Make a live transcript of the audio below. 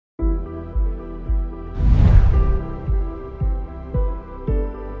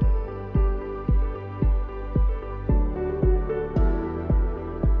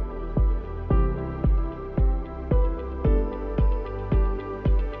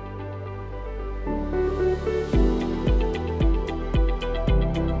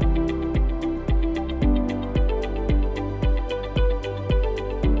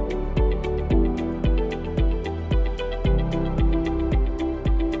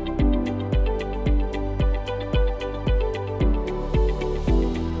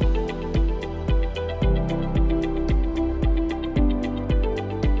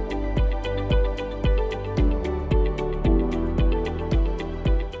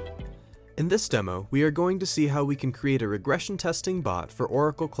In this demo, we are going to see how we can create a regression testing bot for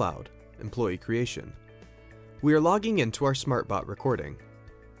Oracle Cloud, employee creation. We are logging into our SmartBot recording.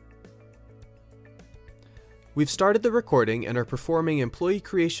 We've started the recording and are performing employee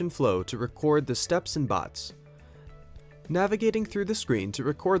creation flow to record the steps in bots. Navigating through the screen to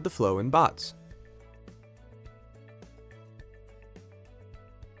record the flow in bots.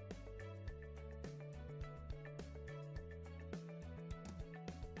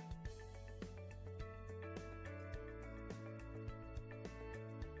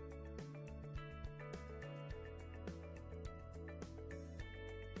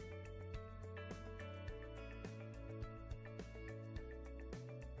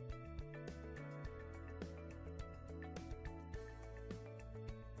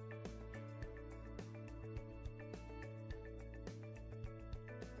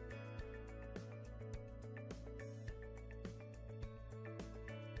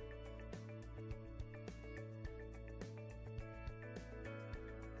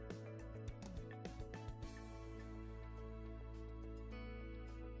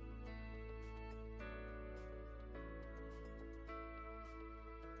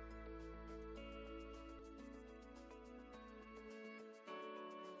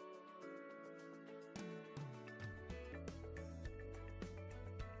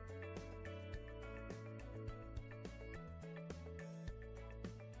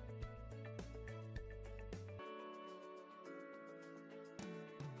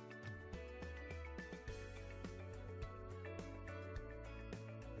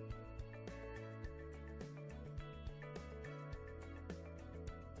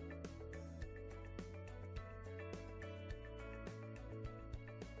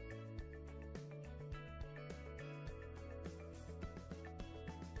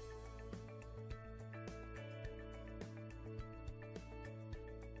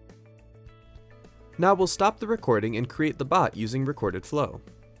 Now we'll stop the recording and create the bot using recorded flow.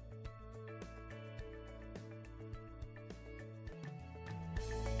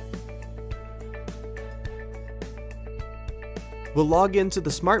 We'll log into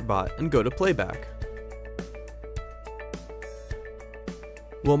the SmartBot and go to playback.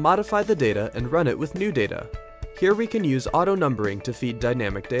 We'll modify the data and run it with new data. Here we can use auto numbering to feed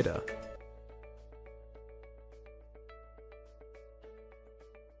dynamic data.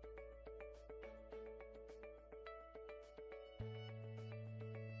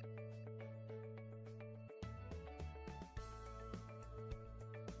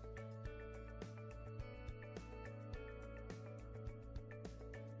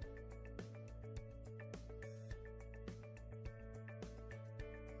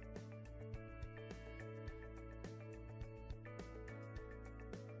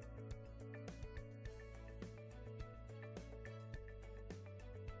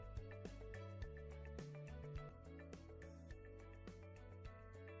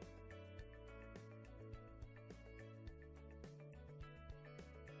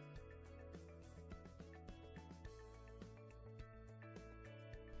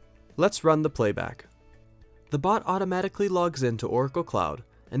 Let's run the playback. The bot automatically logs into Oracle Cloud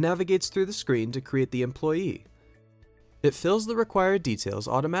and navigates through the screen to create the employee. It fills the required details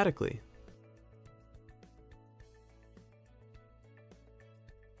automatically.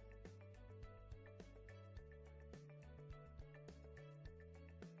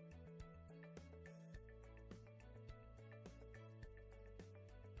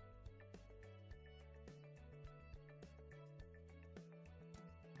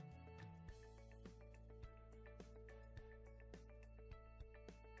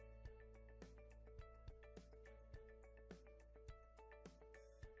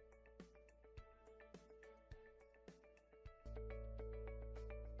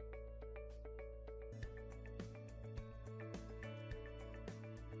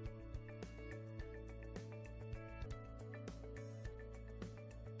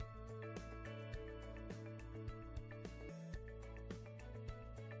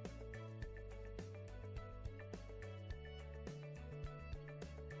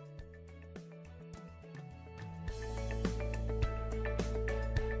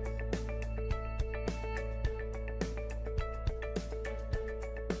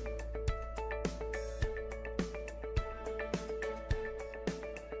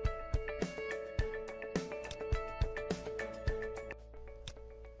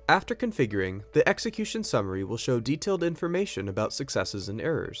 After configuring, the execution summary will show detailed information about successes and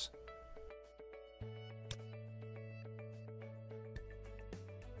errors.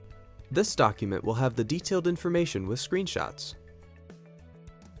 This document will have the detailed information with screenshots.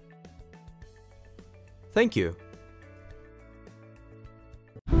 Thank you.